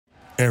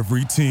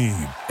Every team,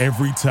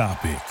 every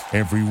topic,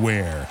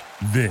 everywhere.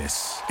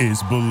 This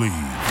is Believe.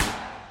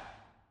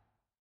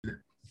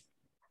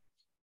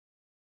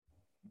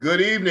 Good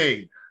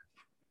evening.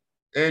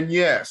 And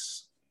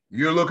yes,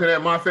 you're looking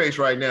at my face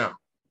right now.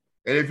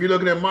 And if you're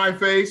looking at my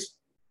face,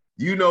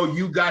 you know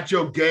you got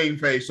your game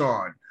face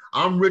on.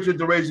 I'm Richard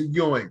the Razor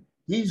Ewing.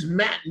 He's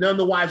Matt, none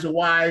the wiser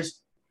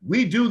wise.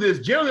 We do this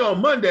generally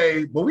on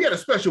Monday, but we had a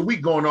special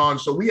week going on,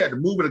 so we had to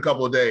move it a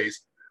couple of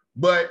days.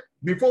 But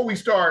before we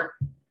start,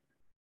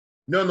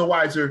 none the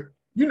wiser,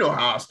 you know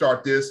how I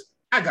start this.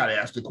 I got to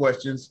ask the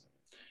questions.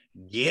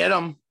 Get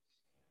them.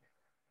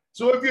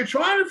 So if you're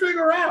trying to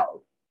figure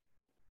out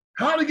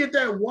how to get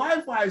that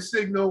Wi-Fi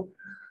signal,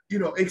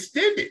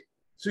 extended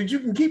so that you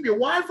can keep your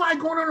Wi-Fi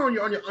going on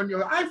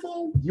your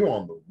iPhone, you're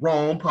on the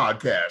wrong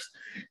podcast.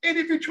 And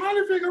if you're trying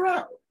to figure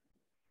out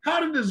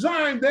how to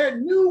design that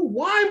new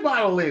wine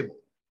bottle label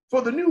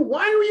for the new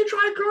winery you're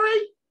trying to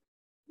create,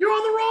 you're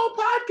on the wrong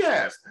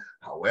podcast.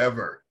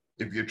 However,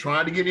 if you're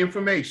trying to get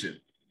information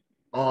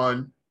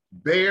on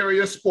Bay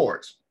Area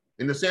sports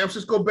in the San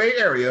Francisco Bay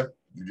Area,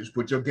 you just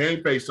put your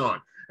game face on.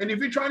 And if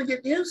you're trying to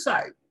get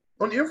insight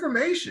on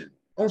information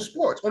on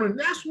sports on a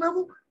national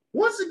level,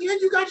 once again,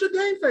 you got your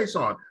game face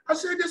on. I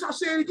said this, I'll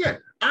say it again.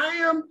 I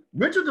am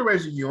Richard the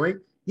Razor Ewing.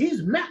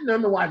 He's Matt,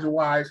 none the wiser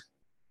wise.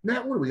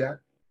 Matt, what do we got?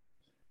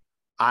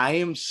 I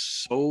am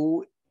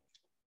so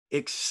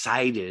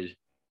excited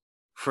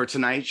for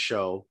tonight's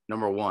show,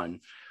 number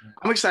one.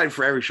 I'm excited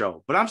for every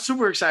show, but I'm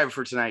super excited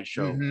for tonight's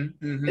show.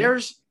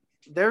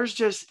 There's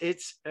just,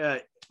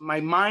 my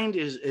mind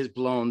is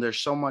blown.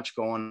 There's so much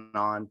going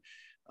on.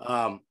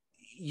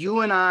 You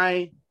and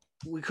I,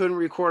 we couldn't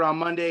record on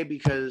Monday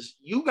because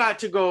you got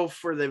to go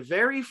for the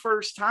very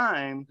first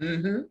time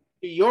to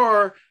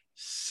your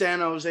San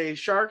Jose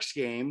Sharks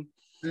game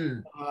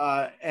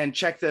and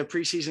check the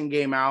preseason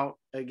game out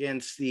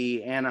against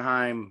the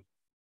Anaheim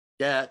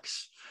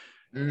Ducks.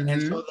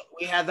 And so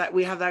we have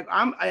that.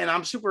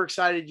 I'm super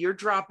excited. You're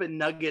dropping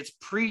nuggets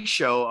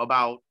pre-show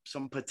about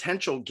some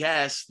potential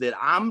guests that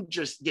I'm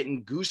just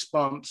getting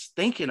goosebumps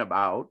thinking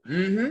about.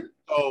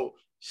 So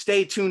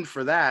stay tuned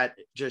for that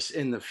just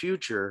in the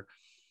future.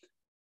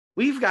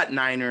 We've got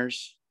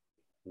Niners,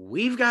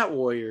 we've got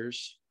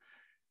Warriors,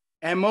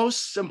 and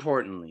most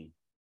importantly,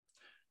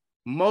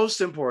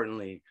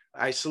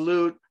 I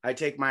salute, I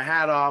take my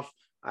hat off,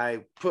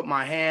 I put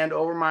my hand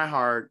over my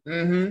heart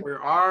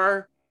for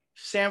our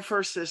San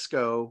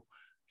Francisco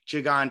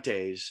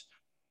Gigantes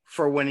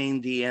for winning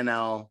the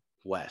NL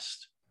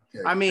West.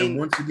 Okay. I mean, and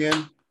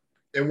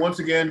once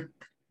again,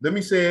 let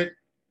me say it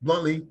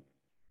bluntly,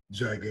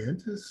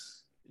 Gigantes.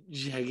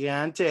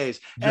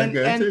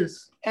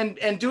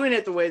 And doing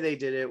it the way they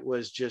did it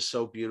was just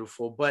so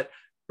beautiful. But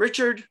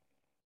Richard,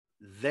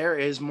 there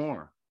is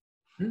more.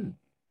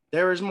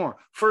 There is more.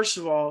 First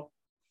of all,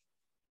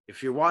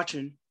 if you're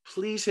watching,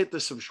 please hit the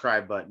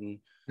subscribe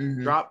button.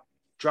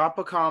 Drop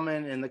a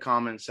comment in the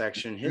comment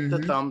section, hit the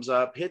thumbs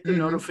up, hit the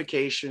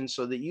notification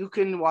so that you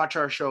can watch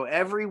our show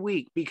every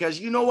week, because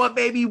you know what,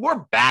 baby,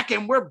 we're back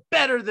and we're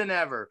better than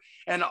ever.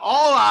 And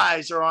all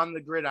eyes are on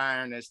the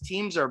gridiron as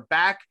teams are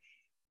back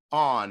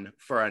on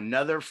for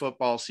another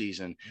football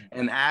season.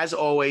 And as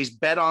always,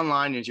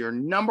 BetOnline is your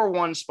number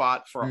one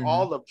spot for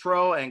all the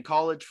pro and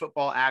college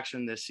football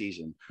action this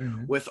season.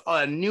 With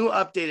a new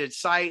updated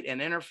site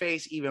and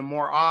interface, even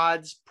more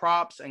odds,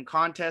 props, and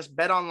contests,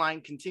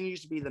 BetOnline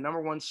continues to be the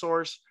number one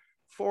source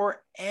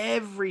for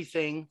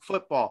everything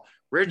football.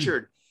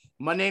 Richard,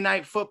 Monday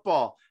Night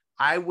Football,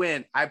 I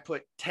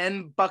put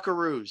 10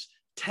 buckaroos,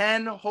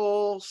 10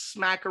 whole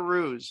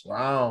smackaroos.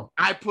 Wow.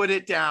 I put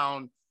it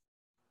down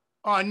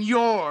on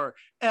your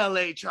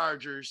LA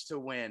Chargers to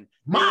win.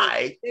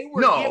 No,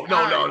 not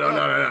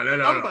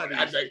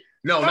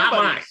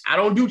mine. I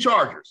don't do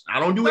Chargers. I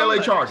don't do LA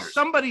Chargers.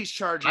 Somebody's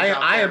Chargers.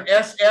 I am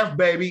SF,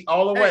 baby,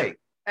 all the way.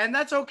 And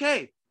that's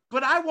okay.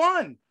 But I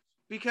won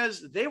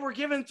because they were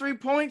given 3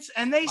 points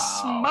and they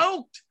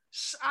smoked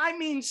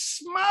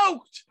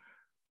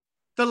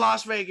the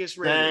Las Vegas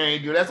Raiders.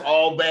 Dang, dude, that's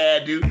all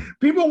bad, dude.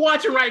 People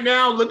watching right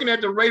now, looking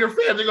at the Raider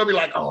fans, they're gonna be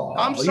like, "Oh,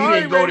 I'm sorry, he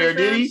didn't go Raider there,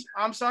 fans. did he?"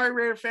 I'm sorry,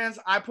 Raider fans.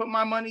 I put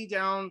my money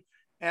down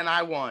and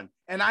I won,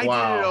 and I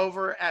did it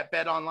over at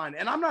BetOnline.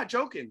 And I'm not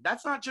joking.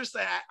 That's not just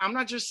that. I'm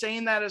not just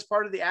saying that as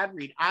part of the ad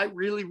read. I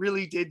really,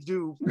 really did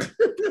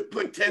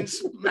put 10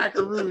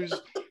 smackaroos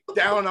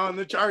down on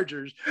the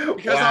Chargers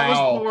because I was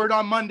bored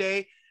on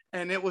Monday.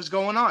 And it was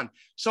going on.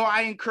 So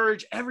I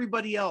encourage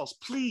everybody else,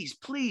 please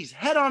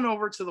head on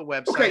over to the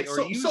website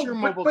or use your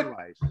mobile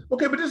device.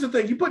 Okay, but this is the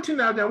thing. You put $10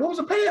 down. What was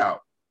the payout?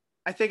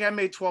 I think I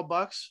made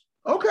 $12.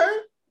 Okay.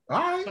 All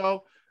right.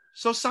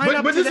 So sign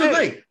up But today. this is the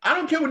thing. I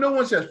don't care what no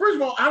one says. First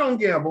of all, I don't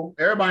gamble.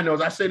 Everybody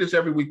knows. I say this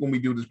every week when we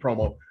do this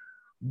promo.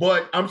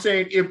 But I'm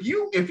saying if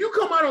you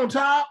come out on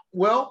top,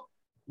 well,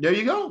 there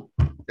you go.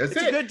 That's it.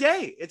 It's a good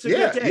day. It's a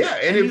good day. Yeah.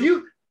 And if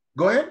you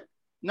go ahead.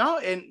 No,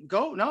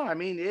 I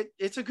mean,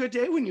 it's a good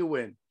day when you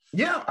win.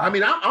 Yeah. I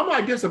mean, I'm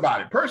like this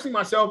about it. Personally,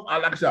 myself,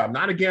 like I said, I'm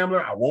not a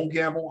gambler. I won't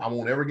gamble. I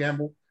won't ever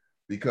gamble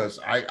because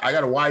I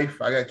got a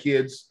wife. I got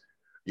kids.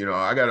 You know,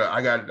 I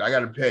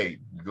gotta pay.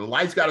 The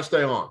lights got to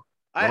stay on.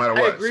 No matter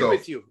what. I agree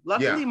with you.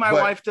 Luckily, my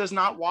wife does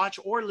not watch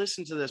or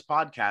listen to this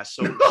podcast,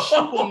 so she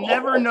will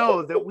never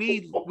know that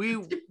we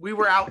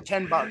were out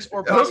 $10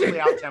 or possibly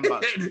out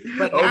 $10.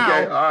 But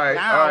now,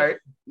 all right.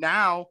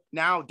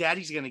 Now,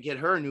 Daddy's gonna get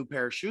her a new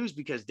pair of shoes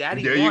because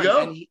Daddy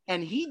won,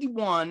 and he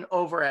won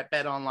over at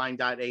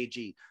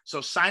BetOnline.ag. So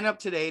sign up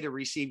today to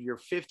receive your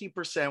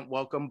 50%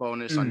 welcome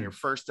bonus on your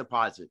first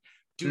deposit.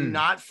 Do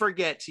not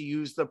forget to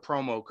use the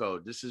promo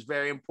code. This is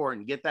very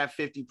important. Get that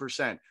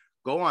 50%.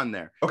 Go on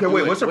there. Okay,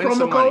 wait. What's the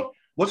promo code?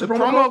 What's the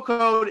promo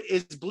code?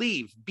 Is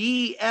BLEAV,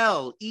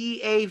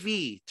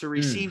 BLEAV, to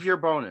receive your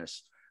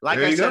bonus. Like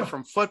I said,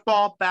 from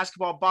football,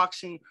 basketball,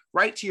 boxing,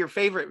 right to your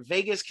favorite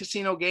Vegas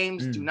casino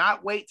games. Do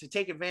not wait to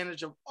take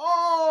advantage of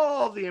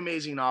all the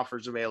amazing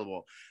offers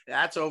available.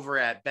 That's over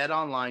at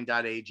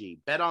betonline.ag.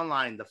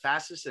 BetOnline, the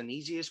fastest and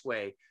easiest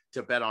way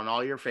to bet on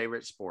all your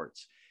favorite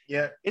sports.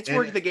 Yeah. It's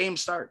where the game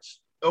starts.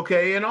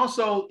 Okay. And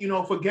also, you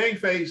know, for Game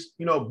Face,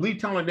 you know, Bleav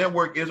Talent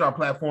Network is our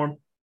platform.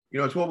 You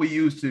know, it's what we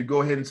use to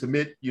go ahead and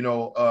submit, you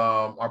know,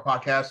 our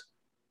podcast.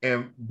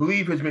 And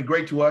Bleav has been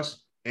great to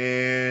us.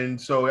 And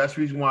so that's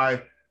the reason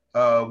why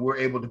we're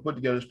able to put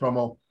together this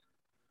promo.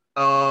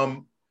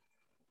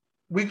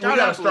 We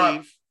gotta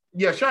start. Bleav.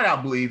 Yeah, shout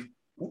out Bleav.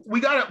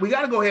 We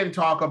gotta go ahead and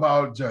talk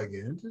about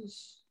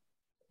Gigantus.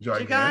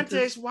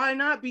 Why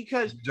not?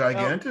 Because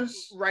Gigantus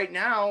right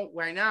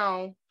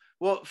now.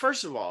 Well,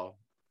 first of all,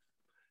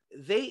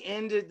 they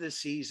ended the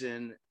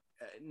season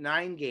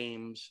 9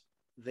 games.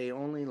 They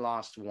only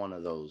lost one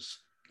of those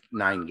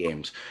 9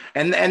 games,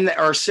 and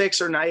or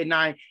 6 or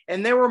 9,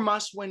 and they were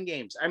must-win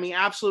games. I mean,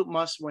 absolute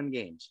must-win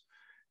games,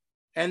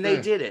 and they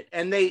did it.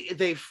 And they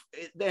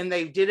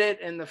did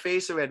it in the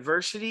face of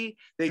adversity.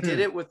 They did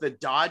it with the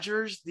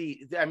Dodgers.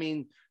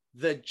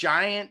 The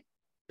giant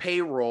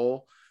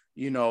payroll.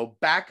 You know,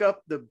 back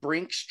up the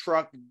Brinks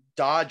truck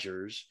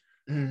Dodgers,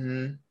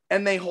 and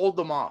they hold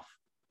them off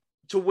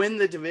to win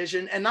the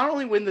division, and not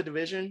only win the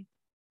division,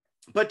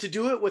 but to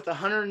do it with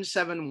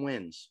 107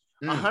 wins.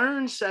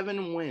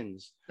 107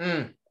 wins,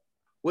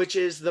 which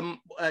is the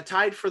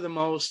tied for the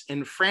most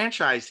in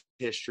franchise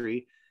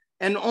history,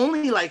 and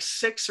only like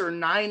 6 or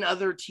 9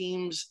 other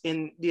teams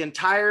in the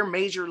entire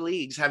major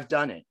leagues have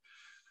done it.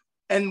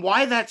 And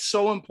why that's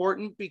so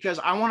important, because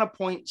I want to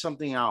point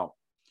something out.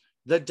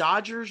 The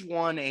Dodgers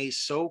won a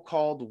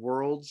so-called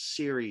World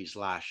Series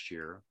last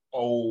year.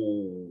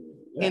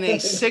 In a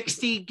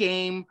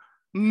 60-game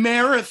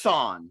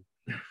marathon.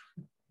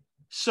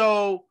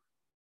 So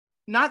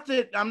not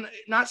that I'm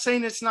not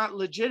saying it's not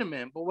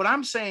legitimate, but what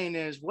I'm saying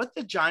is what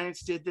the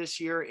Giants did this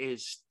year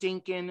is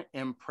stinking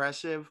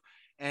impressive.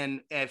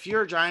 And if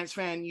you're a Giants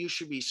fan, you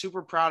should be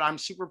super proud. I'm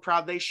super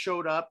proud they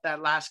showed up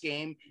that last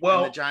game.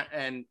 Well,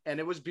 and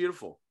it was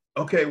beautiful.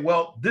 Okay,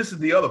 well, this is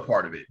the other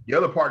part of it. The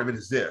other part of it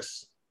is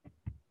this.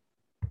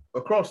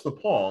 Across the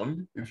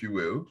pond, if you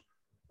will,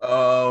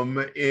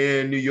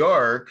 in New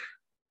York,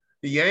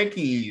 the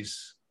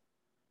Yankees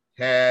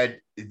had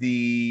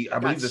the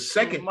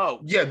second.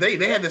 Yeah, they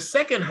had the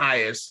second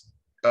highest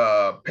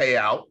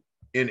payout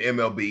in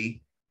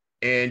MLB,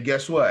 and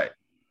guess what?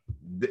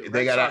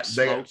 They got out.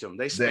 They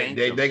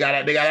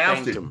got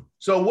ousted.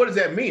 So what does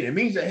that mean? It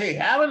means that hey,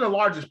 having the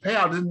largest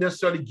payout doesn't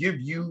necessarily give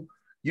you,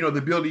 you know, the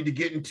ability to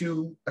get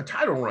into a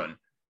title run.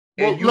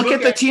 Well, look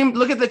at the team.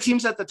 Look at the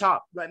teams at the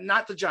top, but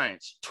not the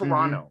Giants.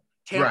 Toronto,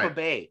 Tampa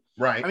Bay.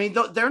 Right. I mean,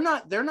 they're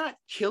not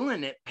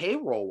killing it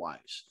payroll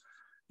wise.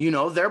 You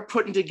know, they're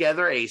putting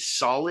together a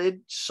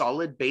solid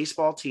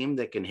baseball team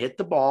that can hit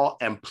the ball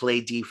and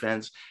play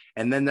defense,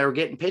 and then they're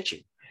getting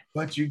pitching.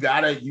 But you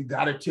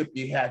gotta tip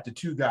your hat to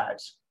 2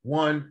 guys.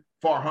 One,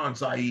 Farhan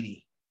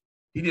Zaidi.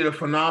 He did a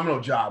phenomenal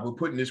job with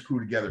putting this crew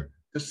together.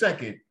 The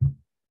second,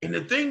 and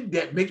the thing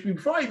that makes me,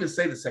 before I even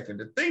say the second,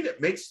 the thing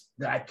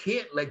that I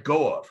can't let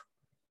go of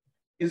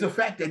is the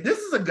fact that this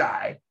is a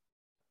guy,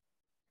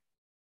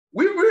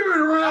 we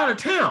were run out of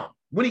town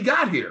when he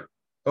got here,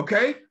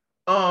 okay?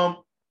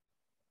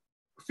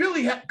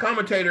 Philly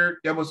commentator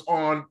that was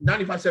on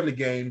 95.7 The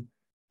Game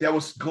that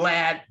was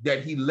glad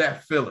that he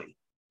left Philly,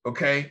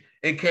 okay,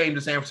 and came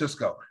to San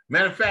Francisco.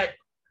 Matter of fact,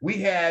 we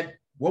had,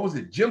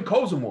 Jim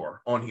Kozimor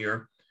on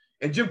here,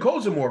 and Jim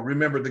Kozimor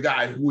remembered the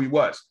guy who he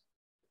was.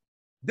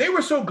 They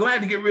were so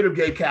glad to get rid of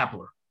Gabe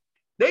Kapler.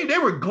 They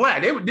were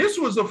glad. This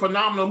was a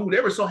phenomenal move.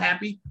 They were so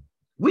happy.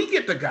 We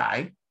get the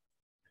guy.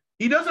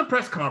 He does a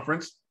press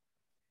conference,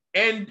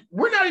 and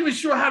we're not even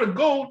sure how to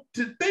go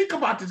to think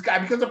about this guy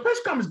because the press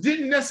conference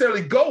didn't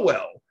necessarily go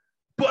well.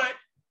 But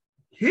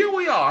here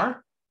we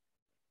are.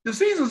 The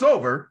season's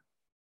over.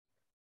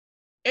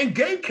 And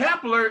Gabe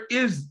Kapler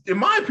is, in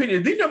my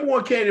opinion, the number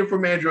 1 candidate for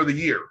manager of the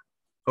year.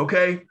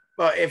 Okay?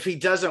 Well, if he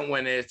doesn't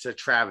win it, it's a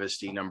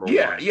travesty, number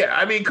 1. Yeah.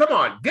 I mean, come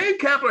on. Gabe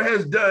Kapler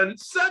has done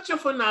such a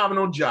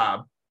phenomenal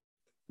job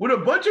with a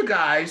bunch of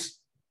guys.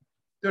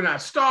 They're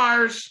not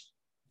stars.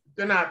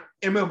 They're not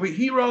MLB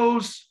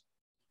heroes.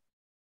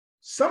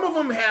 Some of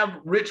them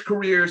have rich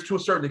careers to a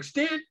certain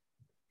extent,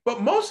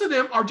 but most of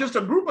them are just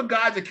a group of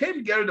guys that came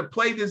together to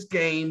play this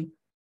game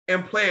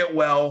and play it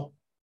well.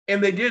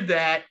 And they did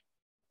that.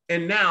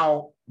 and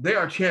now they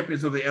are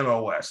champions of the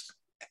NL West.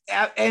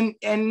 And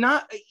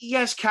not,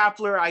 yes,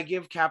 Kapler, I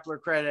give Kapler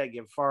credit, I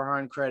give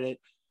Farhan credit,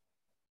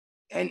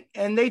 and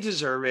they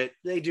deserve it.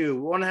 They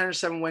do.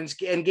 107 wins,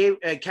 and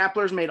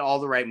Kapler's made all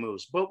the right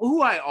moves. But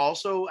who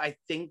I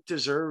think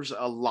deserves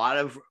a lot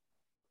of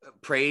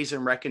praise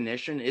and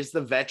recognition is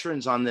the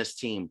veterans on this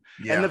team.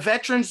 Yeah. And the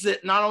veterans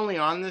that not only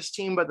on this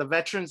team, but the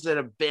veterans that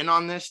have been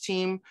on this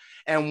team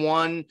and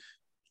won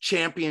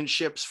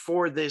championships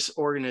for this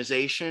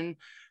organization,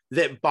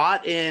 that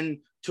bought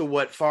in to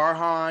what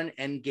Farhan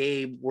and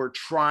Gabe were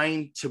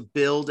trying to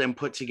build and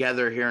put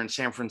together here in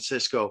San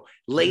Francisco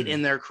late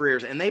in their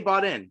careers. And they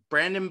bought in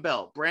Brandon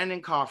Belt,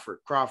 Brandon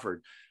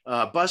Crawford,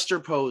 Buster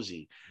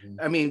Posey.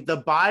 I mean, the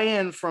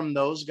buy-in from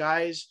those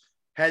guys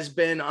has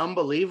been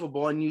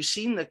unbelievable. And you've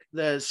seen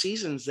the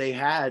seasons they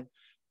had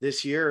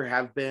this year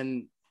have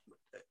been,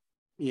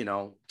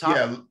 top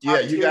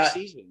tier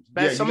seasons.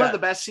 Some of the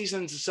best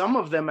seasons some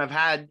of them have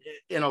had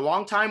in a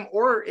long time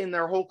or in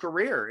their whole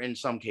career in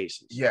some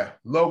cases. Yeah.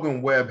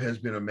 Logan Webb has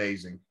been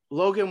amazing.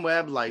 Logan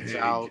Webb lights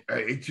out.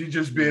 It's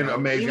just been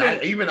amazing.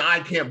 Even I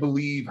can't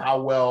believe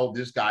how well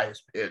this guy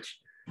has pitched.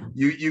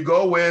 You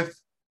go with,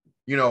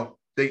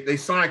 they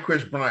signed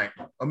Chris Bryant.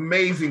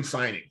 Amazing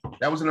signing.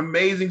 That was an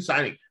amazing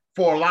signing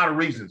for a lot of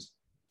reasons.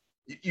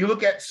 You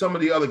look at some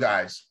of the other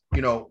guys,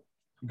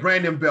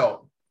 Brandon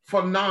Belt,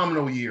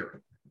 phenomenal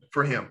year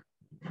for him.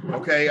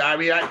 Okay. I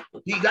mean,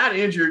 he got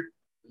injured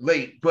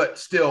late, but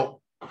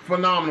still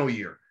phenomenal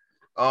year.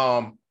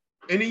 And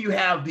then you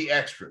have the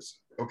extras.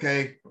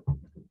 Okay.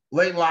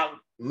 Late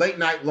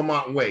night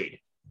Lamont Wade.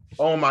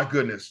 Oh my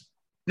goodness.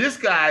 This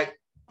guy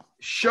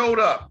showed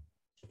up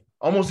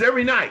almost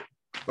every night.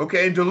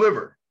 Okay. And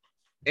delivered.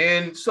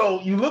 And so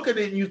you look at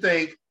it and you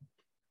think,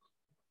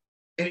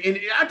 and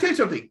I'll tell you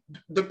something,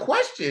 the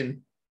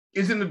question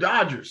is in the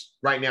Dodgers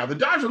right now. The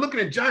Dodgers are looking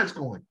at Giants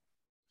going,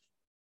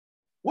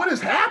 what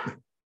has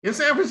happened in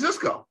San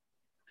Francisco?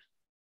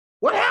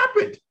 What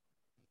happened?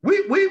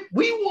 We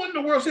won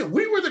the World Series.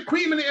 We were the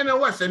cream in the NL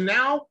West, and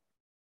now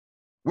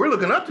we're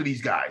looking up to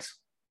these guys.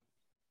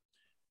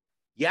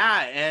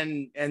 Yeah,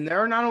 and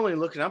they're not only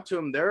looking up to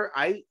him,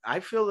 I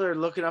feel they're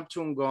looking up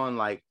to him going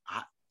like,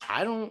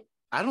 I don't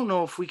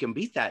know if we can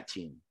beat that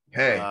team.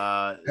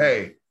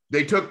 Hey,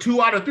 they took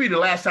 2 out of 3 the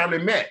last time they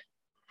met.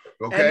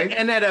 Okay.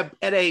 And at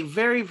a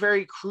very,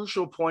 very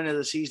crucial point of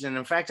the season.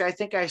 In fact, I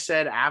think I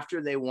said after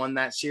they won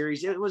that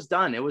series, it was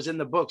done. It was in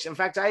the books. In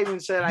fact, I even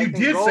said you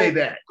did say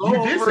that.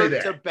 You did say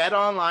that. To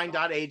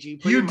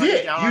betonline.ag. You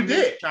did.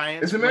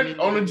 As a matter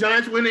on the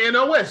Giants win the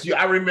NL West.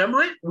 I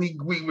remember it. We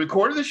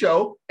recorded the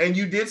show, and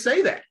you did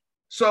say that.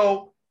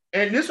 So,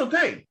 and this will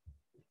thing,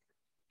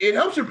 it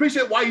helps you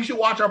appreciate why you should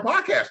watch our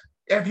podcast.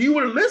 If you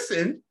would have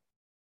listened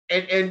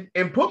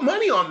and put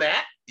money on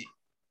that,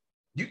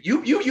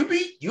 you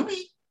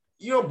be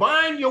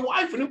buying your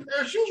wife a new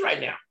pair of shoes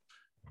right now.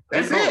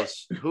 That's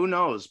it. Who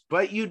knows?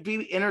 But you'd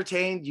be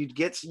entertained. You'd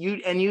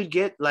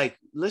get like,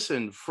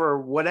 listen, for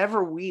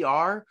whatever we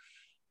are,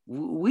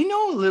 we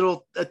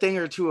know a thing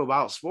or two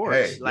about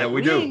sports. Hey, like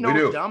we do. Ain't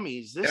no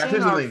dummies. This ain't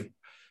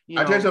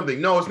I'll tell you something.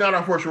 No, it's not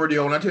our first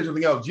rodeo. And I'll tell you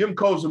something else. Jim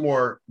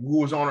Kozimor,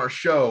 who was on our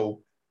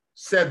show,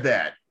 said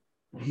that.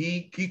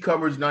 He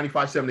covers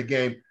 95.7 The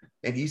Game.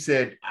 And he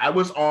said, I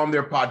was on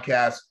their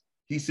podcast.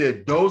 He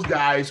said, those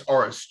guys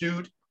are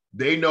astute.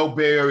 They know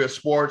Bay Area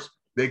sports.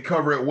 They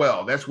cover it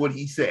well. That's what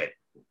he said.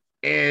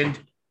 And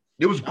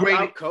it was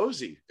great.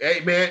 Cozy.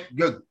 Hey, man,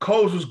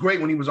 Coz was great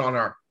when he was on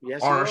our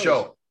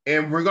show.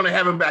 And we're going to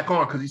have him back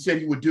on because he said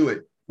he would do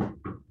it.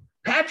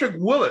 Patrick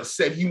Willis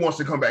said he wants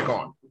to come back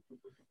on.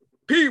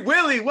 Pete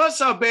Willie,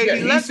 what's up, baby?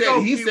 Yeah,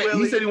 he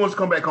said he wants to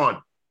come back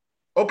on.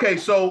 Okay,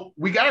 so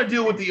we got to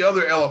deal with the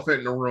other elephant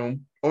in the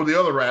room, or the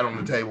other rat on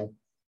the table,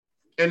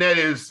 and that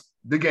is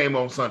the game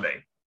on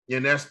Sunday.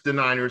 And that's the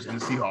Niners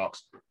and the Seahawks.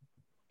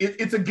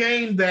 It's a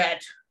game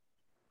that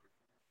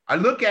I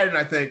look at it and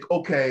I think,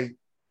 okay,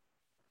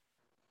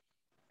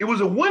 it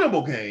was a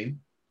winnable game.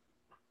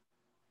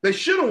 They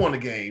should have won the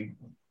game.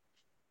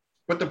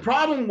 But the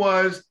problem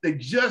was they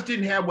just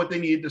didn't have what they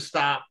needed to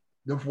stop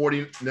the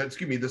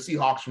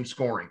Seahawks from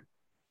scoring.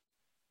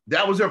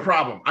 That was their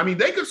problem. I mean,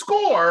 they could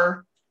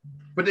score,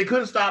 but they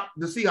couldn't stop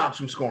the Seahawks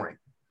from scoring.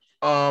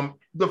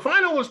 The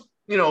final was,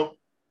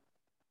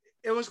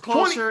 it was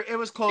closer. It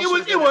was closer.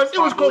 It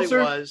was closer.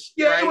 Right?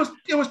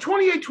 It was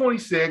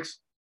 28-26.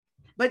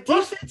 But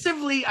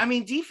defensively,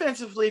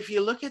 if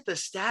you look at the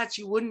stats,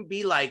 you wouldn't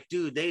be like,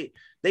 dude,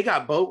 they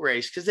got boat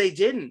raced, because they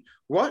didn't.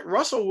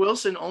 Russell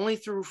Wilson only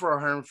threw for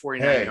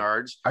 149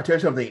 yards. I tell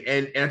you something,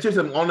 and I tell you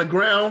something, on the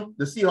ground,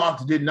 the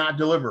Seahawks did not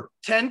deliver.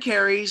 10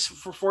 carries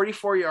for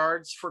 44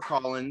 yards for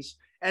Collins.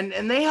 And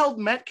they held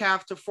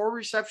Metcalf to 4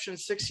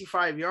 receptions,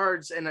 65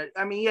 yards. And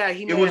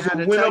he may have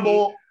had a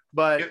winnable,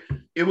 but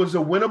it was a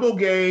winnable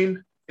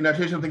game. And I'll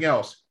tell you something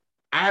else.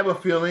 I have a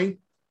feeling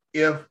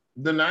if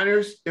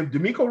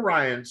DeMeco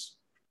Ryans,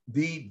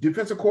 the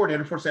defensive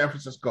coordinator for San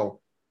Francisco,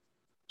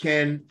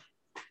 can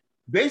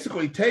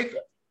basically take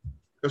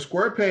a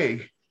square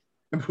peg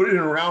and put it in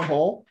a round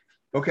hole,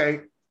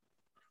 okay,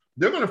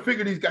 they're going to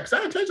figure these guys. Because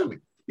I tell you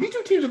something, These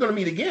two teams are going to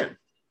meet again.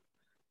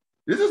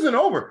 This isn't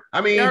over.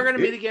 I mean, they're going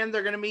to meet again.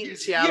 They're going to meet in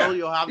Seattle. Yeah,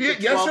 You'll have the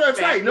 12th that's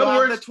man. right. You'll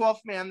have the 12th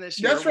man this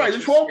year. That's right. The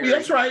 12th.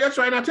 That's right. That's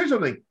right. And I'll tell you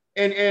something.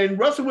 And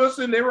Russell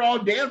Wilson, they were all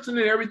dancing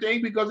and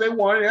everything because they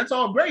won, and that's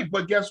all great.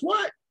 But guess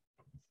what?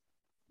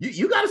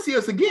 You got to see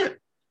us again.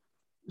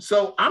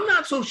 So I'm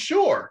not so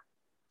sure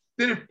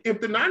that if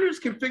the Niners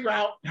can figure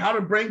out how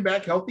to bring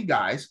back healthy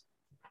guys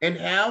and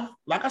have,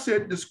 like I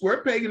said, the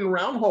square peg in the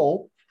round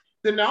hole,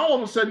 then now all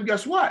of a sudden,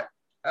 guess what?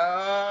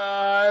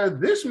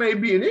 This may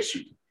be an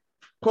issue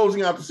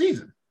closing out the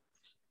season.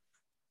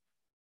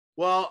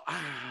 Well,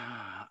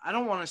 I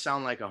don't want to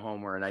sound like a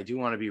homer, and I do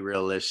want to be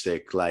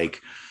realistic.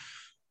 Like,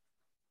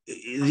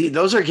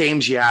 those are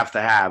games you have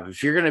to have.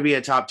 If you're going to be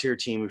a top tier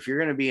team, if you're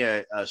going to be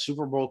a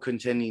Super Bowl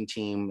contending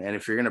team, and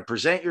if you're going to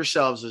present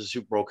yourselves as a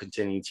Super Bowl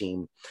contending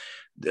team,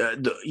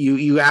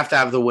 you have to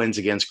have the wins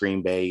against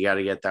Green Bay. You got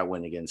to get that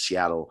win against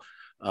Seattle.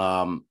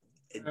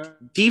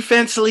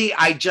 Defensively,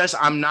 I'm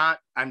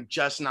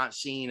just not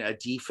seeing a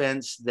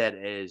defense that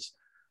is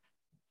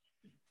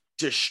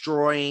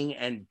destroying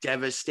and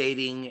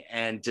devastating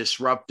and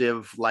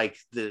disruptive like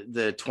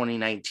the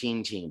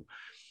 2019 team.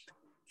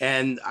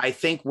 And I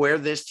think where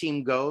this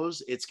team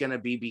goes, it's going to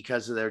be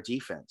because of their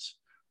defense.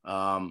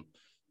 And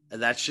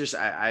that's just,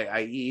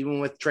 I even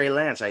with Trey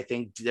Lance, I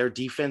think their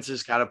defense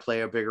has got to play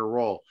a bigger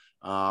role.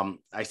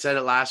 I said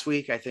it last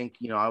week. I think,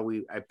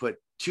 I put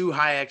too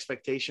high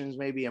expectations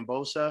maybe in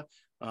Bosa.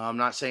 I'm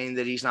not saying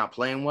that he's not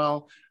playing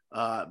well,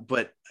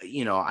 but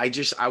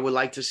I would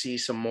like to see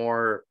some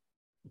more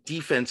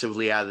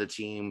defensively out of the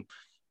team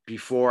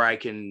before I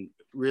can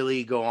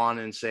really go on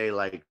and say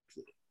like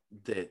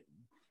that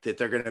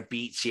they're going to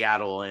beat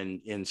Seattle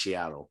in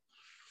Seattle.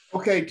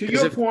 Okay. To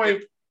your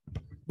point,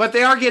 but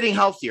they are getting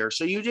healthier.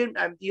 So they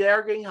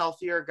are getting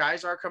healthier.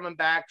 Guys are coming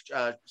back.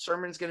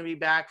 Sermon's going to be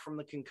back from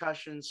the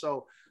concussion.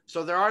 So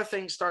there are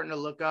things starting to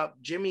look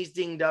up. Jimmy's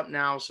dinged up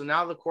now. So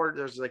now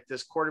there's like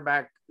this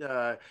quarterback,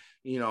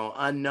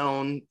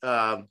 unknown.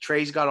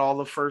 Trey's got all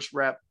the first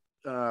rep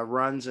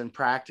runs in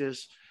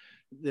practice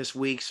this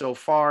week so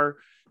far.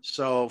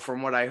 So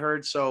from what I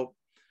heard,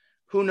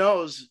 who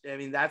knows? I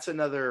mean, that's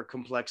another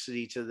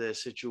complexity to the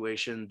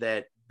situation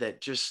that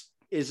just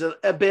is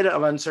a bit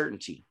of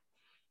uncertainty.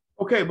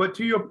 Okay, but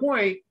to your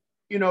point,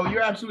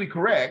 you're absolutely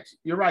correct.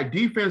 You're right.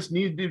 Defense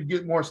needs to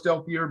get more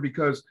stealthier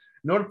because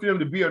in order for them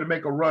to be able to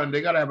make a run,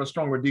 they got to have a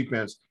stronger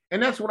defense.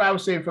 And that's what I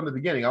was saying from the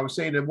beginning. I was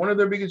saying that one of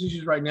their biggest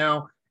issues right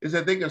now is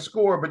that they can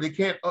score, but they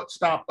can't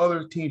stop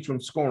other teams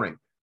from scoring.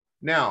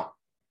 Now,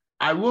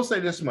 I will say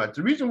this much.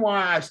 The reason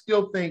why I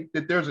still think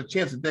that there's a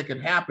chance that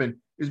can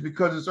happen is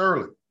because it's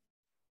early.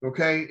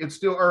 Okay, it's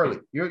still early.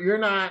 You're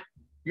not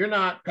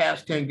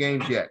past 10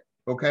 games yet.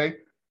 Okay.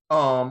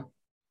 Well,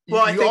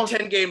 I think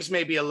 10 games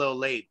may be a little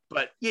late,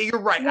 but yeah,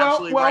 you're right.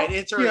 Absolutely right.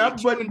 It's early. Yeah,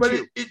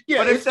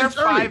 but if they're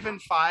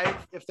 5-5,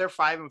 if they're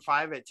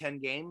 5-5 at 10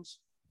 games,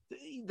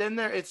 then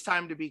it's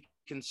time to be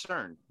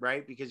concerned,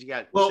 right? Because you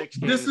got 6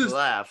 games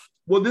left.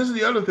 Well, this is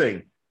the other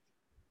thing.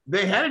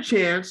 They had a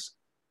chance,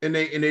 and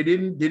they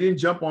didn't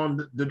jump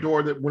on the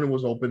door that when it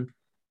was open.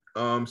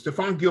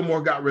 Stephon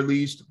Gilmore got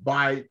released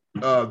by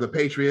the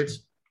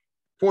Patriots,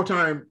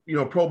 4-time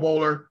Pro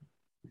Bowler,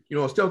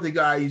 a stealthy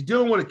guy. He's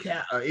dealing with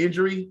a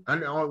injury. I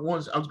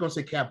was going to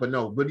say cap,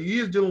 but he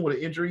is dealing with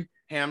an injury,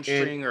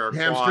 hamstring or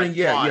hamstring.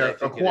 Quad,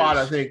 a quad,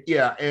 I think.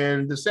 Yeah,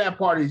 and the sad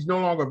part is he's no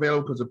longer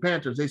available because the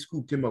Panthers they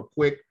scooped him up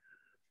quick,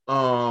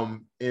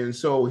 and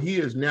so he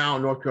is now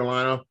in North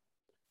Carolina.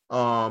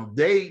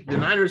 The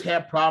Niners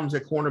had problems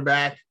at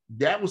cornerback.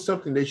 That was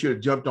something they should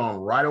have jumped on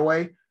right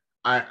away.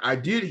 I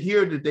did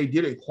hear that they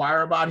did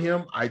inquire about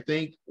him. I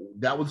think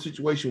that was a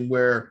situation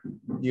where,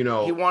 he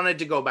wanted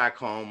to go back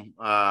home.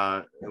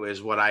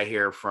 Is what I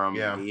hear from,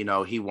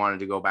 he wanted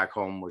to go back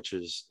home, which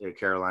is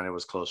Carolina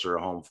was closer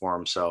to home for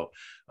him. So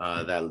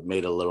that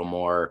made a little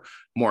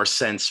more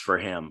sense for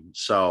him.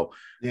 So,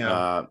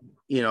 there's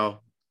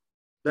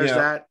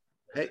that.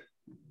 Hey,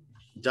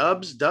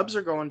 Dubs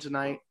are going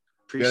tonight.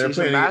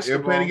 Preseason basketball. They're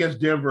playing against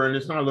Denver, and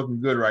it's not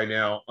looking good right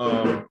now.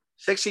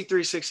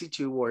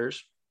 63-62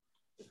 Warriors.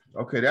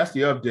 Okay, that's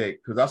the update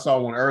because I saw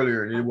one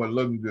earlier and it wasn't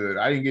looking good.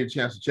 I didn't get a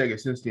chance to check it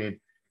since then.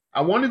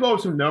 I want to go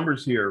with some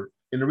numbers here,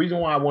 and the reason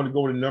why I want to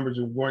go with the numbers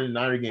of going the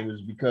Niner game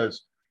is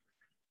because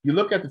you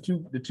look at the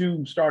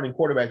two starting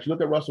quarterbacks. You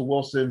look at Russell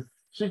Wilson,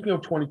 16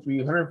 of 23,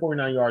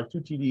 149 yards, 2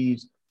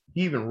 TDs.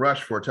 He even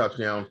rushed for a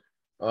touchdown.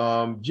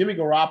 Jimmy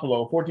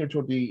Garoppolo, 14 of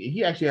 20.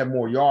 He actually had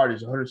more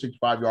yardage,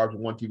 165 yards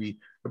with 1 TD.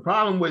 The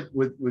problem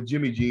with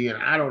Jimmy G,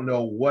 and I don't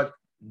know what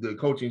the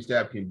coaching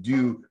staff can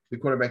do, the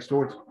quarterback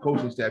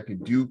coaching staff can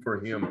do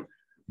for him.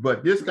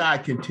 But this guy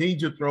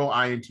continues to throw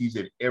INTs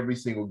at every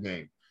single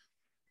game.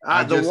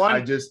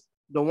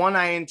 The one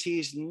INT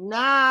is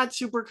not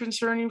super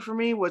concerning for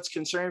me. What's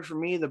concerning for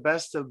me, the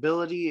best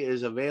ability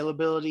is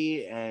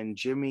availability, and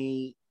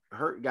Jimmy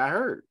got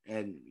hurt,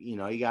 and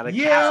he got a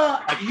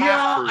calf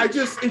it's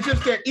just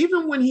that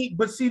even when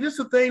but see, this is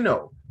the thing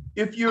though.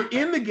 If you're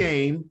in the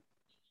game,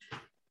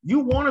 you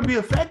want to be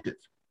effective.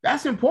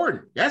 That's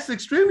important. That's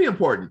extremely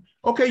important.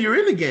 Okay, you're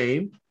in the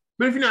game,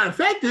 But if you're not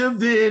effective,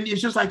 then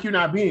it's just like you're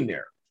not being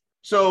there.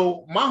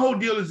 So my whole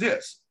deal is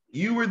this.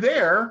 You were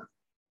there.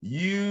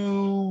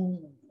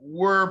 You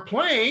were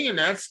playing,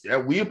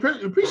 and we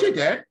appreciate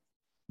that.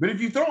 But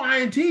if you throw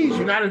INTs,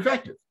 you're not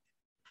effective.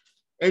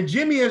 And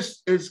Jimmy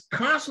has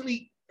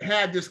constantly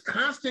had this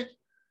constant,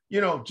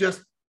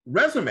 just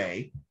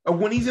resume of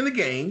when he's in the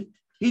game,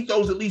 he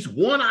throws at least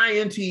one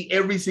INT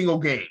every single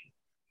game.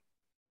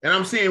 And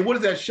I'm saying, what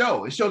does that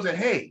show? It shows that,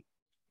 hey,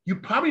 you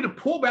probably need to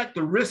pull back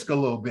the risk a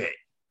little bit,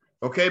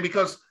 okay?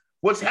 Because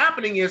what's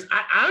happening is,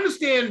 I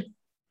understand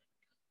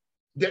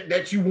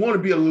that you want to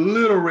be a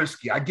little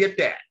risky. I get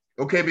that,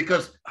 okay?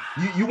 Because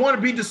you want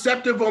to be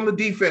deceptive on the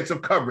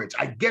defensive coverage.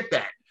 I get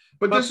that.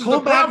 But this is the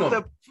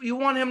problem. You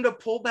want him to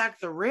pull back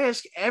the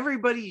risk.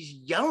 Everybody's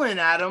yelling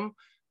at him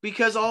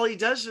because all he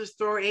does is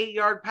throw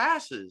 8-yard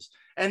passes.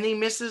 And he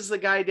misses the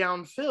guy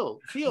downfield.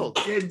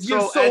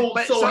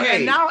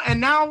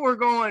 And now we're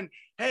going,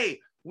 hey,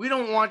 we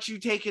don't want you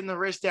taking the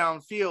risk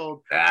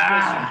downfield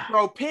because you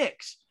throw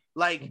picks.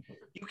 Like,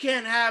 you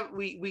can't have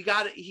you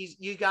got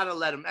to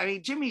let him. I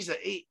mean, Jimmy's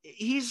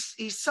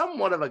he's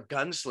somewhat of a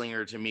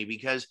gunslinger to me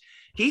because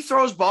he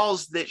throws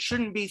balls that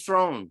shouldn't be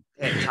thrown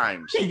at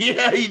times.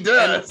 Yeah, he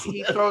does. And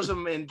he throws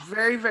them in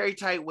very, very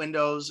tight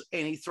windows,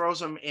 and he throws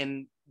them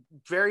in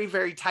very,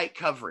 very tight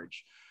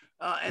coverage.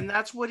 And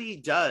that's what he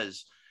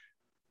does.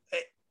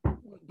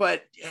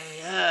 But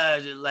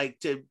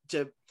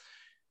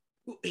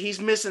he's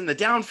missing the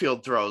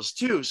downfield throws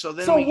too. So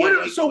then,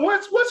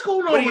 what's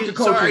going on with the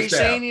coaching staff? Are you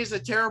saying he's a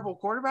terrible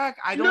quarterback?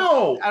 I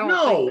don't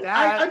think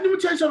that. Let me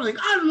tell you something.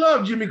 I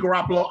love Jimmy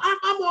Garoppolo.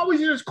 I'm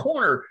always in his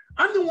corner.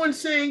 I'm the one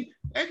saying,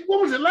 and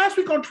what was it last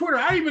week on Twitter?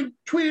 I even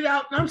tweeted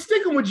out, I'm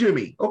sticking with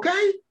Jimmy.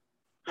 Okay,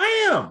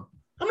 I am.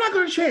 I'm not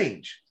going to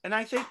change. And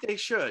I think they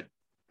should.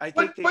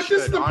 But this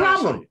is the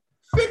problem.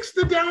 Fix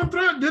the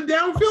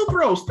downfield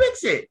throws.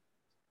 Fix it.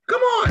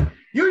 Come on.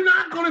 You're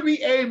not going to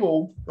be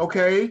able,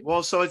 okay?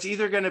 Well, so it's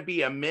either going to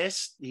be a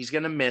miss. He's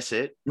going to miss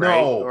it, right?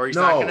 Or he's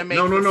not going to make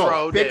the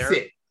throw Fix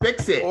there.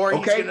 Fix it. Or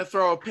he's going to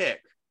throw a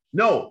pick.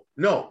 No.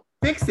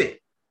 Fix it.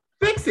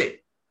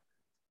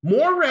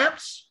 More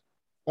reps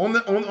on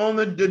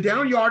the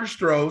down yardage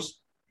throws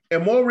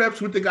and more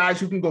reps with the guys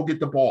who can go get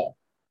the ball.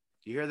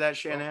 You hear that,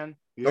 Shanahan?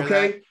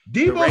 Okay.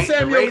 Deebo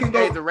Samuel can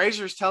go. The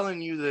Razor's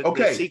telling you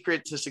the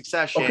secret to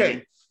success, Shanahan.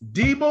 Okay.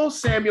 Deebo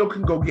Samuel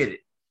can go get it.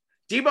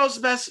 Debo's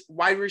the best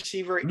wide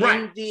receiver in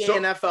the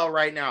NFL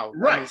right now.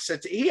 Right. I mean,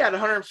 he had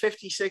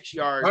 156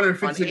 yards.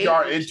 156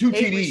 yards and 2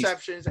 TDs.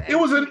 Receptions. It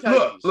was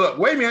look,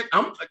 wait a minute.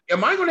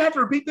 Am I going to have to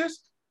repeat this?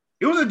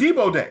 It was a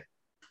Debo day.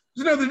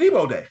 It's another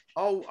Debo day.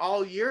 Oh,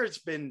 all year it's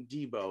been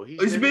Debo.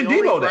 It's been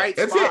Debo day.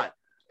 That's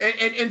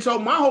it. And so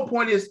my whole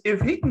point is,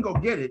 if he can go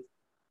get it,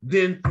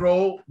 then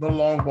throw the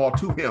long ball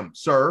to him,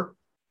 sir.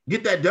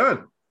 Get that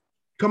done.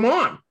 Come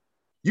on.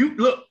 You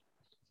look,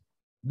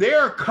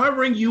 they're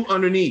covering you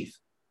underneath.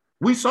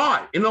 We saw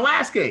it in the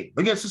last game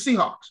against the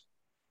Seahawks.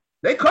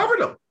 They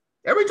covered them.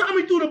 Every time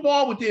we threw the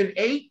ball within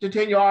 8 to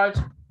 10 yards,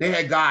 they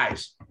had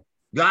guys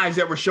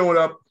that were showing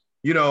up,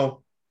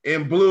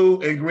 in blue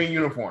and green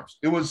uniforms.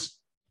 It was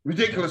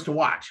ridiculous to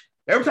watch.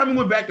 Every time we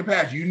went back to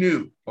pass, you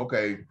knew,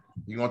 okay,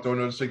 you're going to throw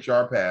another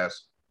 6-yard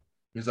pass.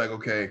 He's like,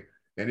 okay.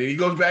 And then he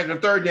goes back to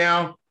third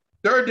down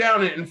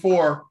and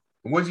 4.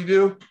 And what's he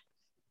do?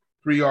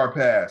 3-yard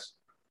pass.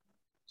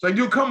 It's like,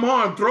 dude, come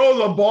on, throw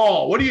the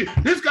ball.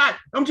 This guy,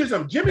 I'm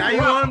Jimmy. Now you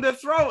want him to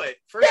throw it.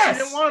 First you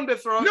didn't want him to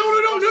throw it.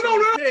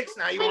 No. Picks.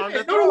 Now you want him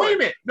to throw it. Wait a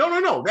minute.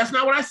 No. That's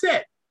not what I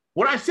said.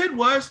 What I said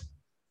was,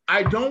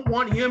 I don't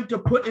want him to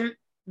put in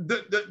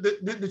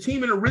the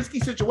team in a risky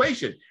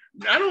situation.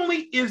 Not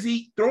only is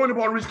he throwing the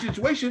ball in a risky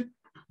situation,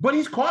 but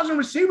he's causing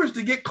receivers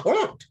to get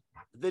clunked.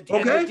 The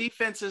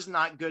defense is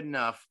not good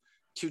enough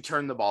to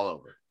turn the ball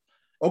over.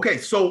 Okay,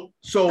 so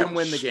and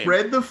win the game.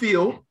 Spread the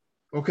field.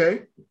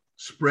 Okay,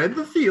 spread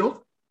the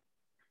field.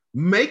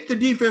 Make the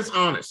defense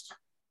honest.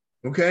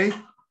 Okay,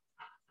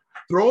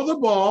 throw the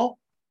ball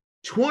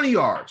 20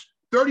 yards,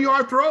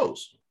 30-yard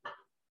throws.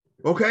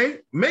 Okay,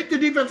 make the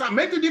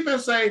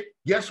defense say,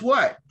 guess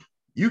what?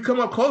 You come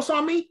up close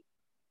on me,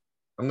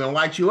 I'm going to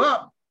light you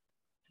up.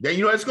 Then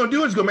you know what it's going to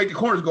do? It's going to make the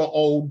corners go,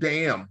 oh,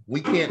 damn,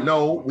 we can't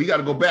know. We got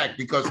to go back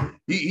because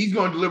he's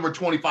going to deliver a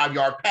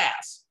 25-yard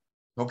pass.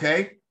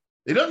 Okay?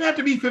 It doesn't have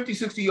to be 50,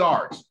 60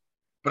 yards.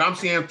 But I'm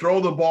saying throw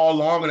the ball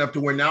long enough to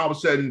where now all of a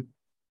sudden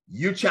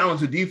you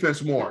challenge the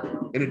defense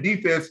more. And the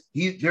defense,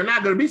 they're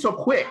not going to be so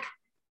quick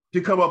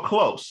to come up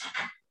close.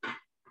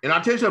 And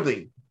I'll tell you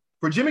something.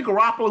 For Jimmy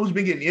Garoppolo, who's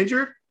been getting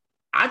injured,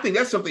 I think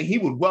that's something he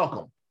would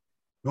welcome.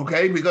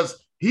 Okay?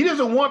 Because he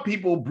doesn't want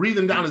people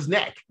breathing down his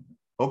neck.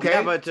 Okay.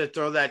 Yeah, but to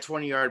throw that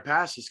 20-yard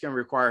pass, it's going to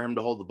require him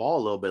to hold the ball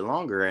a little bit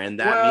longer. And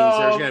that means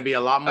there's going to be a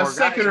lot more a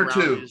second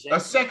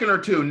or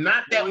two,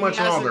 not that much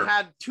longer. He hasn't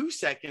had 2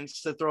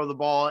 seconds to throw the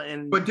ball.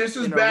 But this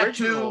is back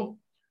to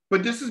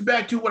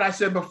what I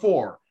said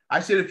before. I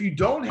said, if you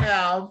don't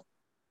have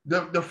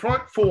the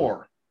front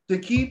four to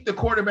keep the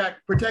quarterback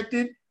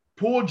protected,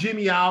 pull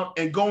Jimmy out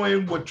and go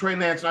in with Trey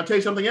Lance. And I'll tell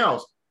you something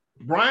else.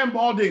 Brian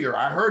Baldinger,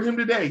 I heard him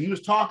today. He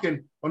was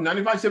talking on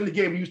 95.7 The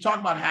Game. He was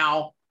talking about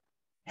how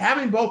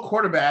having both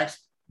quarterbacks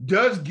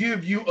does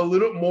give you a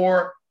little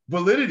more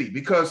validity,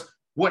 because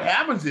what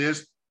happens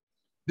is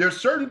there's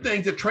certain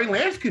things that Trey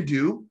Lance could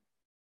do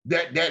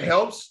that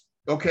helps,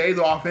 okay,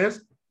 the offense,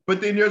 but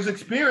then there's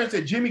experience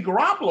that Jimmy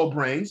Garoppolo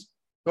brings,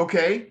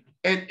 okay,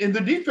 and the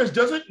defense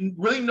doesn't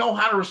really know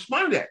how to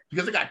respond to that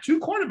because they got two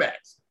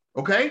quarterbacks,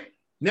 okay?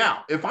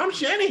 Now, if I'm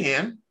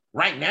Shanahan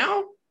right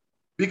now,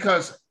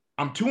 because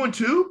I'm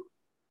 2-2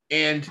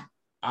 and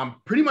I'm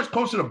pretty much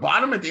close to the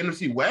bottom at the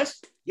NFC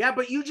West. Yeah,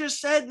 but you just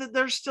said that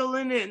they're still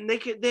in it and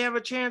they have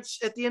a chance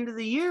at the end of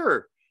the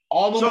year.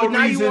 So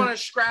now you want to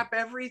scrap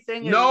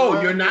everything? No,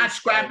 you're not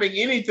scrapping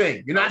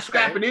anything. You're not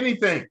scrapping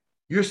anything.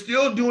 You're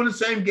still doing the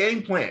same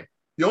game plan.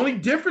 The only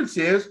difference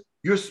is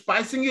you're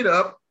spicing it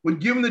up with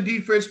giving the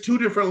defense two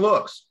different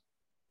looks,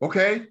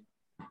 okay?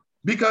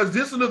 Because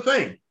this is the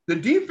thing. The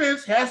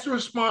defense has to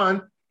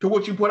respond to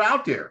what you put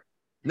out there.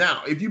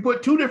 Now, if you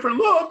put two different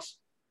looks,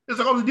 it's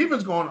like, the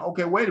defense going,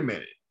 okay, wait a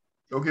minute.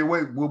 Okay,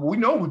 wait, well, we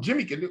know what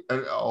Jimmy can do.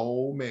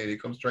 Oh, man, here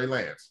comes Trey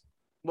Lance.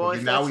 Well,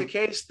 if that's the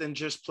case, then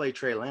just play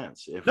Trey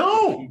Lance.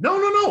 No,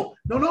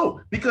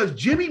 because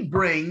Jimmy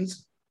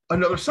brings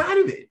another side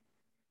of it.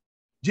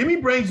 Jimmy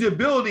brings the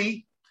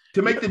ability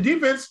to make the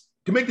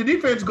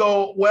defense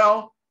go,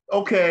 well,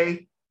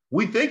 okay,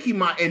 we think he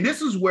might. And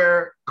this is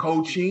where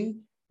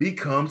coaching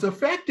becomes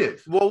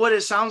effective. Well, what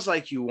it sounds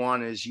like you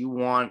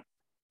want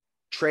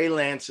Trey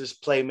Lance's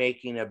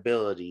playmaking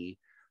ability,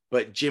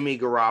 but Jimmy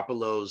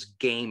Garoppolo's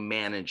game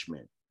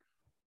management.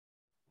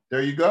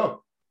 There you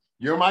go.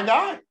 You're my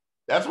guy.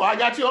 That's why I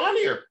got you on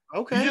here.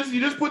 Okay.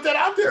 You just put that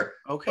out there.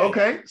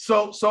 Okay.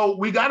 So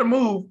we got to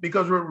move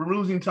because we're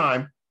losing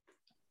time.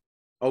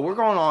 Oh, we're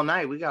going all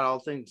night. We got all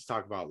things to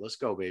talk about. Let's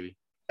go, baby.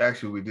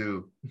 Actually, we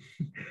do.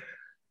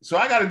 So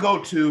I got to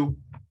go to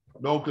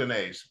the Oakland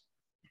A's.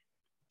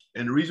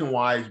 And the reason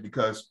why is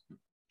because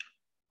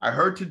I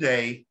heard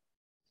today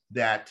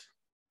that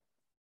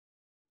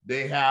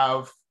they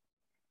have,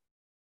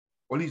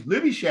 or at least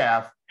Libby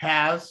Schaaf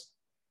has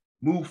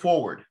moved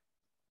forward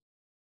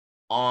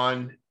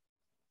on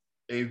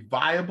a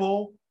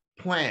viable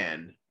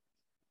plan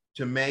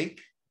to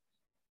make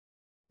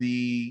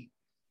the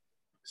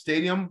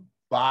stadium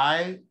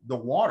by the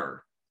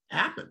water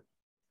happen.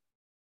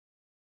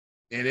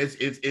 And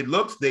it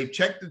looks, they've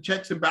checked the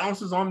checks and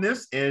balances on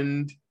this,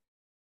 and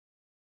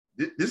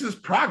this is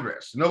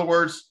progress. In other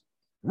words,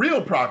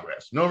 real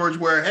progress. In other words,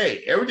 where,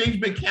 hey, everything's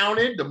been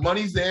counted, the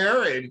money's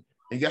there, and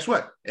guess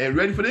what? And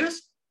ready for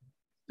this?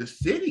 The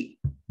city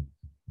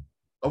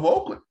of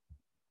Oakland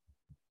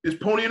is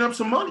ponying up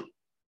some money.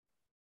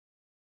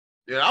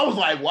 And I was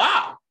like,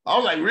 wow. I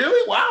was like,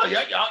 really? Wow,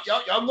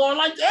 y'all going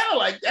like that?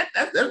 Like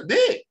that's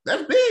big.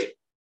 That's big.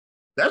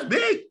 That's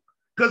big.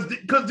 Because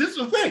this is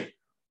the thing.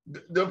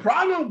 The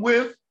problem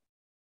with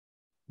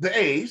the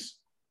A's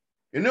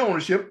and the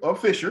ownership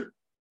of Fisher,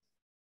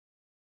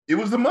 it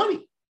was the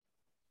money.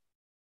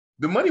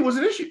 The money was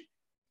an issue.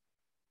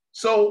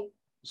 So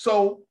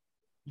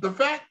the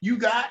fact you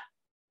got,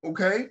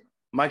 okay.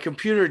 My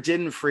computer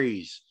didn't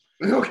freeze.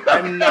 Okay.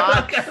 I'm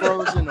not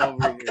frozen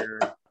over here.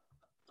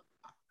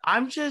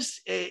 I'm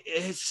just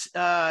it's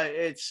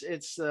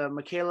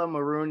Michaela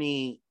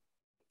Maroney,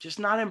 just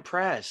not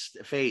impressed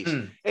face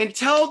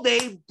until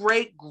they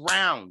break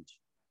ground.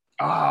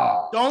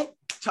 Oh.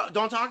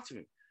 Don't talk to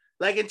me.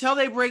 Like, until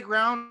they break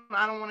ground,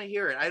 I don't want to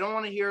hear it. I don't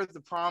want to hear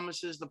the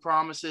promises.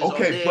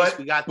 Okay,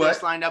 we got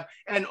this lined up,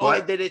 and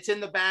that it's in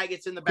the bag.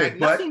 It's in the bag.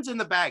 Nothing's in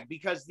the bag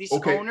because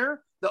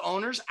the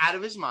owner's out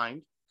of his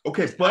mind.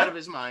 Okay, out of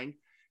his mind,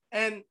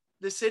 and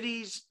the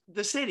city's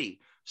the city.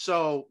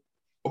 So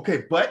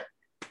okay, but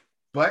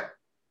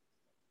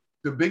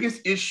the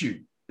biggest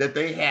issue that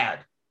they had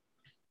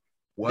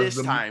was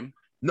the money.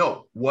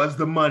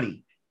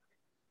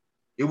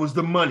 It was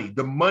the money.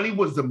 The money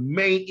was the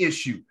main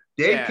issue.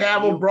 Dave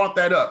Cavill brought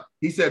that up.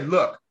 He said,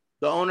 look.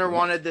 The owner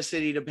wanted the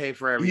city to pay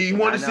for everything. He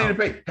wanted the city to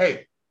pay.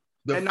 Hey,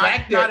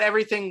 not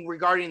everything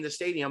regarding the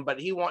stadium, but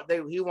he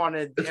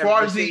wanted as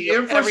far as the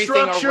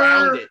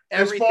infrastructure,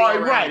 as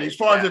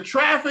far as the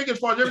traffic, as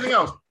far as everything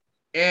else.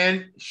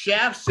 And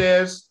Schaaf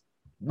says,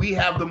 we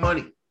have the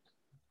money.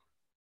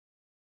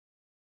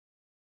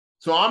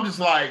 So I'm just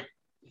like,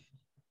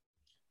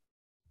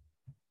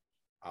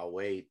 I'll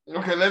wait.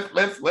 Okay,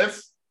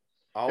 let's.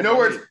 In other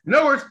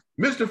words,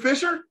 Mr.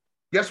 Fisher,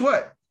 guess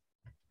what?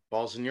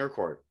 Ball's in your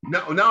court.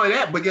 No, not only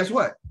that, but guess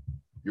what?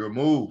 Your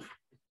move.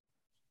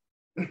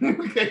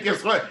 Okay,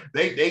 guess what?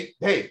 They.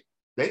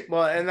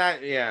 Well,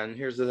 and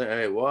here's the thing.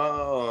 Hey,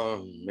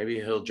 well, maybe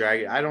he'll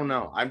drag it. I don't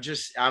know.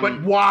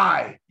 But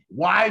why?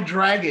 Why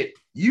drag it?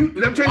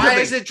 Why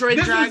is it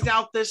dragged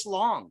out this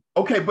long?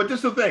 Okay, but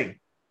this is the thing.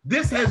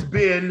 This has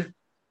been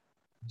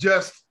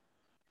just.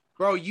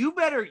 Bro, you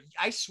better,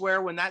 I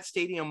swear, when that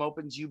stadium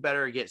opens, you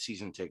better get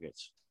season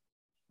tickets.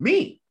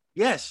 Me?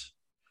 Yes.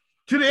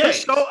 Today.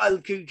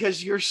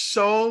 Because you're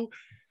so,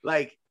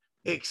 like,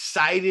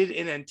 excited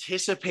in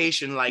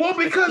anticipation. Like,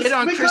 because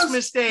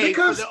Christmas Day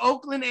for the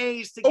Oakland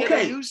A's to get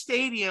a new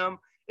stadium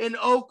in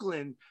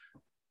Oakland.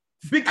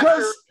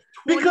 because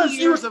 20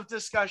 years of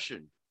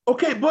discussion.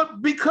 Okay,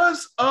 but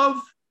because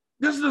of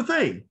this is the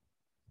thing.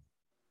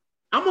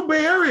 I'm a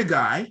Bay Area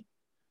guy.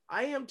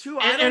 I am too.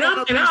 I've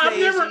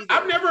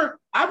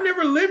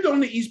never lived on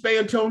the East Bay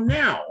until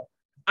now.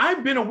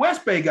 I've been a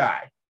West Bay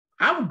guy.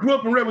 I grew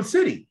up in Redwood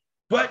City,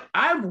 but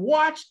I've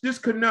watched this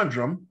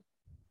conundrum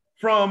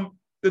from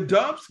the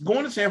Dubs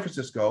going to San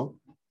Francisco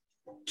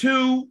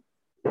to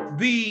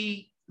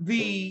the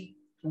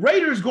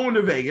Raiders going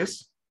to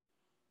Vegas.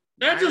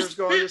 Niners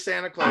going to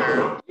Santa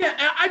Clara.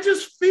 Yeah, I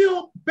just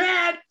feel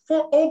bad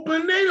for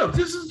Oakland natives.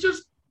 This is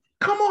just,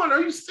 come on,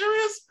 are you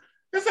serious?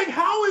 It's like,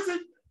 how is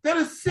it that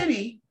a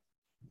city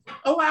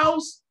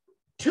allows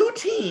two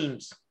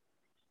teams,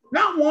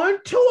 not one,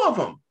 two of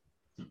them,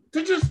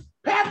 to just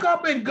pack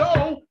up and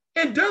go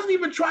and doesn't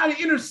even try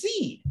to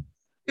intercede?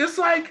 It's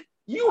like,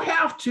 you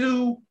have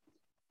to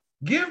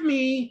give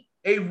me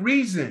a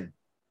reason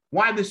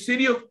why the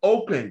city of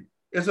Oakland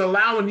is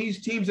allowing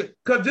these teams,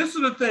 because this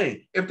is the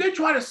thing. If they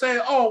try to say,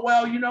 oh,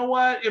 well, you know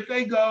what? If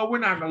they go, we're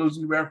not going to lose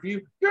any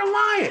revenue. You're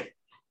lying.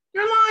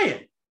 You're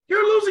lying.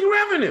 You're losing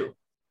revenue.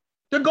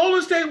 The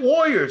Golden State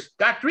Warriors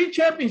got 3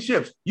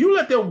 championships. You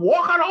let them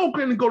walk out of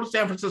Oakland and go to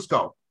San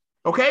Francisco,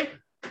 okay?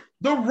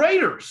 The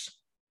Raiders,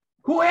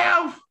 who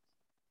have,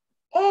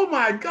 oh,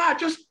 my God,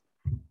 just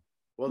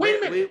wait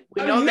a minute.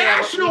 We know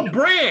national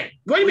brand.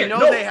 Wait a minute.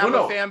 They have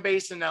a fan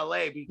base in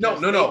LA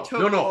because they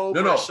took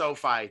over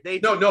SoFi. They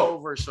took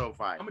over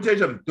SoFi. I'm gonna tell you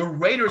something. The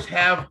Raiders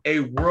have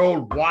a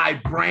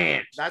worldwide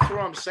brand. That's what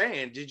I'm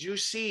saying. Did you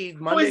see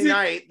Monday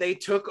night they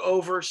took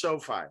over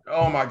SoFi?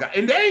 Oh my God!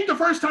 And that ain't the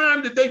first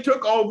time that they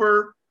took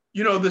over.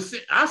 You know,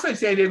 I say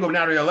San Diego,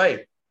 now to LA.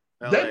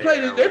 They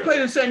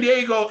played in San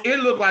Diego. It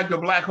looked like the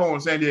black hole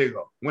in San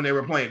Diego when they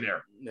were playing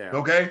there. Yeah.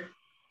 Okay.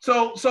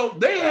 So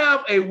they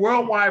have a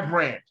worldwide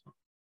brand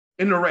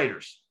in the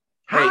Raiders.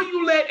 How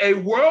you let a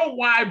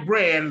worldwide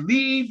brand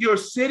leave your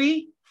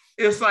city?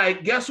 It's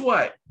like, guess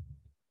what?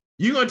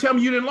 You gonna tell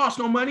me you didn't lost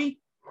no money?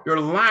 You're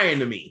lying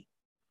to me.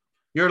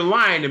 You're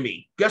lying to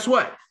me. Guess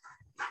what?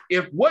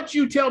 If what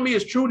you tell me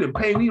is true, then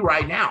pay me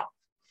right now.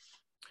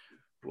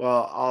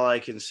 Well, all I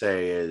can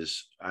say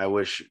is I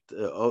wish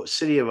the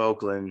city of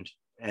Oakland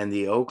and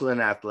the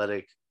Oakland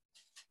Athletic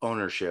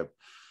ownership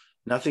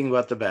nothing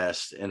but the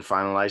best in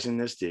finalizing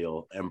this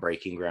deal and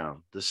breaking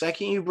ground. The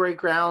second you break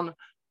ground,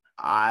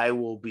 I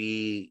will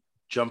be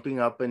jumping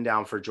up and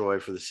down for joy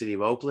for the city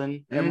of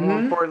Oakland and more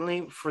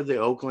importantly for the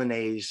Oakland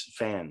A's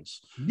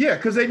fans. Yeah,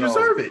 because they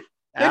deserve it.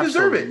 They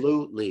deserve it.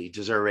 Absolutely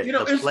deserve it. You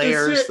know, the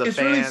players, the fans.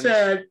 Really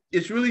sad.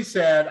 It's really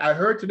sad. I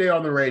heard today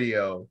on the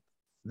radio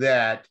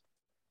that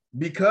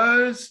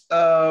because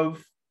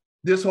of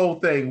this whole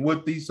thing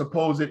with the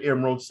supposed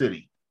Emerald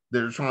City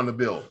they're trying to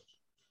build,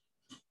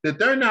 that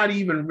they're not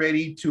even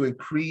ready to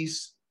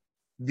increase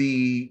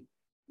the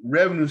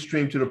revenue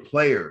stream to the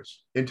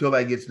players until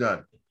that gets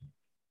done.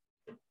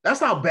 That's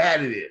how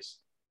bad it is.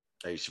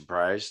 Are you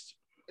surprised?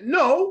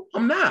 No,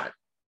 I'm not.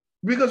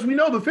 Because we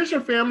know the Fisher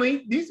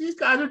family, these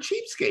guys are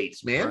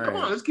cheapskates, man. Right. Come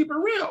on, let's keep it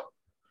real.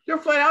 They're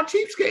flat out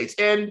cheapskates.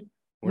 And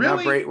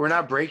we're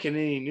not breaking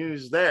any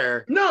news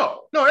there.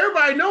 No,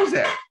 everybody knows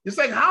that. It's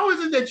like, how is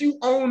it that you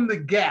own the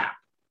Gap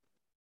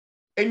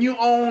and you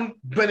own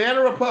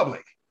Banana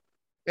Republic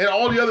and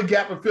all the other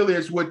Gap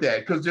affiliates with that?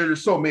 Because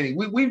there's so many.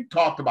 We've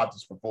talked about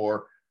this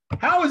before.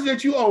 How is it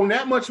that you own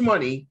that much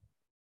money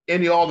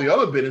in all the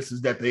other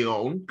businesses that they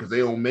own? Because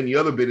they own many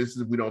other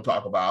businesses we don't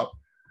talk about.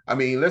 I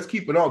mean, let's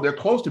keep it on. They're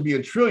close to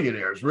being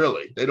trillionaires,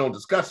 really. They don't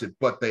discuss it,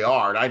 but they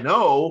are. And I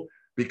know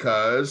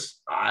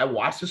because I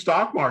watch the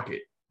stock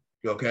market.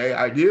 Okay,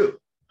 I do.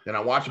 And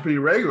I watch it pretty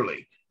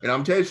regularly. And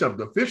I'm telling you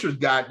something, the Fishers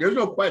there's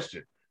no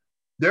question.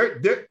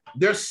 Their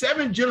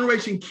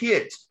 7th-generation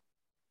kids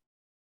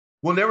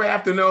will never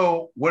have to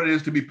know what it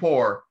is to be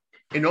poor.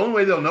 And the only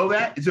way they'll know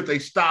that is if they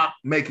stop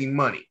making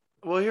money.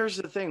 Well, here's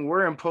the thing.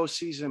 We're in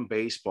postseason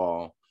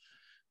baseball,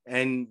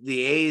 and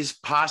the A's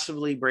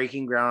possibly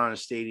breaking ground on a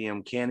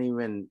stadium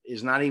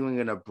is not even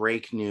going to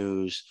break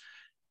news.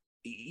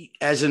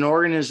 As an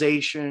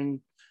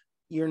organization,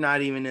 you're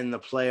not even in the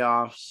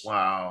playoffs.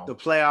 Wow. The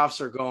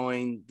playoffs are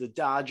going. The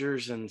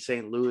Dodgers and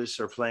St. Louis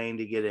are playing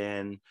to get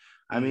in.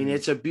 I mean,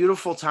 it's a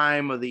beautiful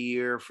time of the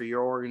year for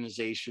your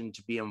organization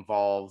to be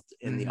involved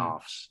in the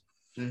offs.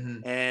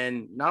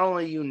 And not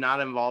only you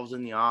not involved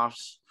in the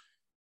offs,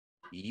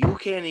 you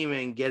can't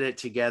even get it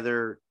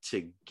together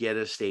to get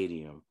a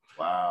stadium.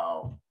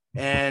 Wow.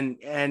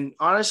 And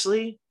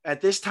honestly, at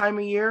this time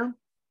of year,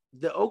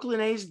 the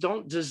Oakland A's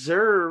don't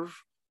deserve,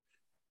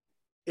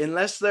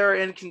 unless they're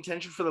in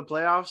contention for the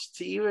playoffs,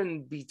 to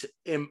even be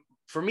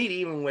for me to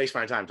even waste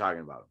my time talking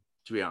about them,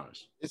 to be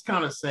honest. It's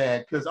kind of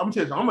sad because I'm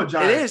a Giants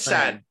fan. It is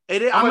sad.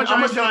 It is. I'm a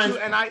Giants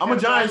fan, I'm a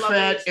Giants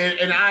fan,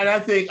 and I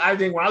think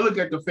when I look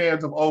at the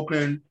fans of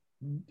Oakland,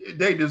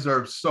 they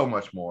deserve so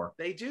much more.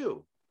 They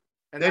do.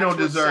 And they don't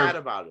deserve. What's sad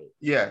about it.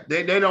 Yeah,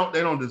 they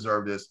don't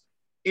deserve this.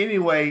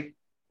 Anyway,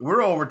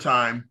 we're over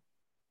time.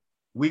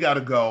 We got to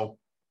go.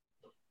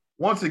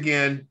 Once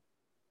again,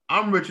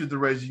 I'm Richard the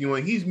Razor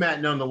Ewing. He's Matt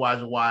Nunn, the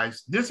Wise and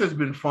Wise. This has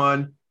been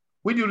fun.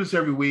 We do this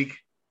every week.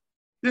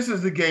 This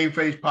is the Game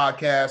Face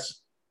Podcast.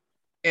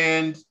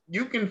 And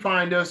you can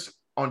find us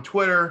on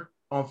Twitter,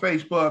 on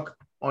Facebook,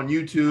 on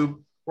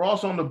YouTube. We're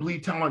also on the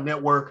Bleed Talent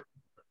Network.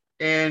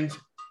 And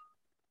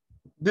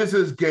this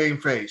is Game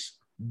Face,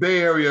 Bay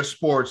Area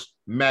sports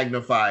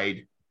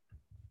magnified.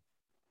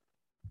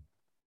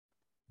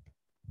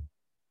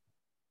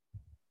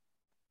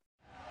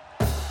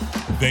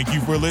 Thank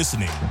you for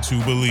listening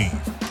to Believe.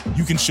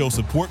 You can show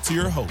support to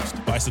your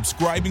host by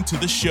subscribing to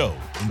the show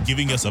and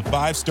giving us a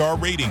 5-star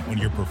rating on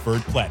your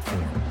preferred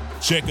platform.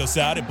 Check us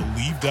out at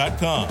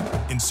Believe.com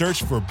and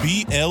search for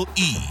BLEAV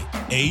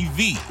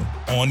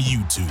on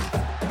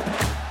YouTube.